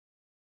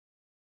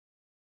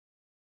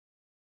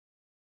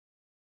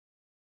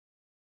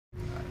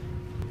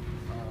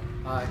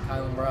Hi,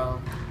 Kylen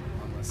Brown.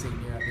 I'm a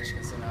senior at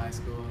Michigan Center High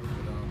School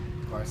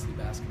with varsity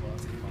basketball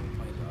team on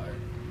the point guard.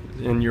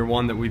 And you're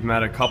one that we've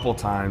met a couple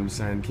times.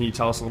 And can you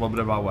tell us a little bit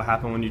about what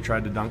happened when you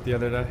tried to dunk the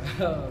other day?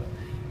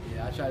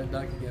 Yeah, I tried to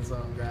dunk against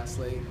Grass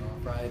Lake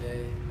on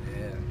Friday,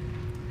 and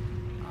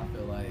I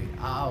feel like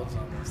I was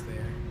almost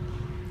there.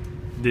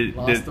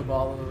 Lost the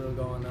ball a little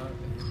going up,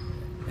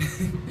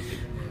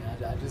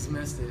 and I just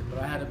missed it. But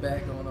I had a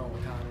bet going on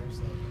with Connor,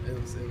 so it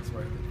was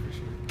worth it for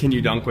sure. Can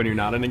you dunk when you're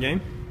not in a game?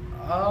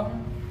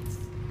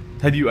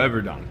 Have you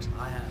ever dunked?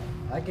 I have.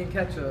 I can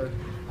catch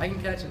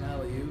an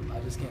alley-oop. I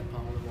just can't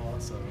pummel the ball,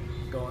 so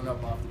going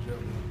up off the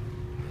dribble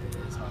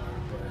is hard.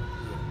 But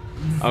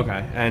yeah.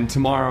 Okay. And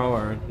tomorrow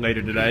or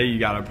later today, you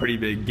got a pretty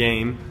big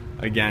game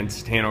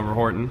against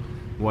Hanover-Horton.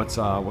 What's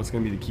going to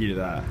be the key to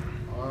that?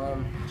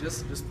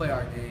 Just play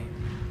our game.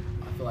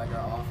 I feel like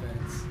our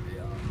offense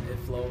it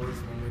flows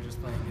when we're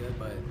just playing good,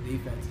 but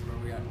defense is where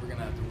we're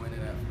gonna have to win it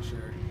at for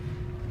sure.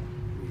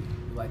 We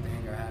like to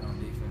hang our hat on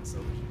defense, so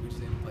we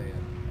just need to play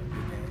a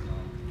good game.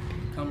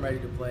 Come ready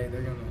to play.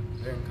 They're gonna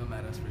come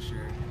at us for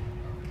sure.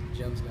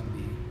 Gym's gonna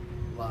be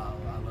loud.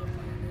 I love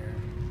playing there.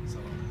 So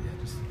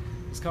yeah,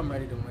 just come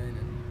ready to win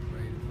and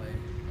ready to play.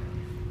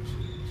 We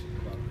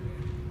should go out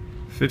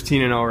to win.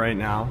 15-0 right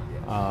now.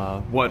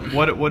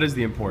 What is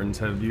the importance?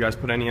 Have you guys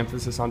put any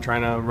emphasis on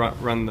trying to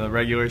run the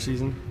regular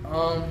season?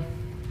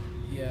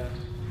 Yeah,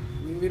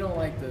 we don't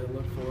like to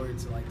look forward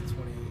to like the 20-0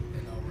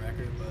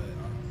 record, but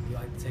we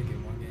like to take it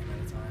one game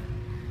at a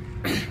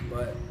time.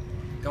 But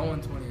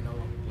going 20-0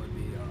 would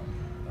be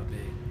a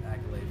big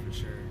accolade for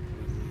sure.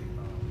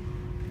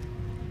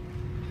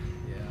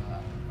 Yeah, I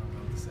don't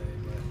know what to say,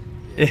 but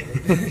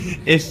yeah.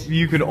 If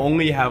you could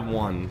only have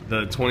one,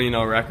 the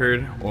 20-0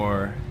 record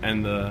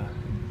and the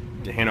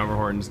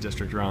Hanover-Horton's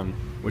district run,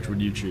 which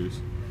would you choose?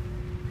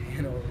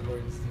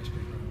 Hanover-Horton's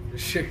district run, for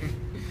sure.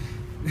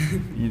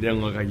 You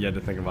didn't look like you had to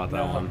think about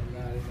that one. No,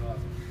 I didn't know.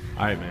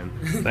 All right, man.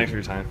 Thanks for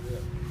your time. Yeah.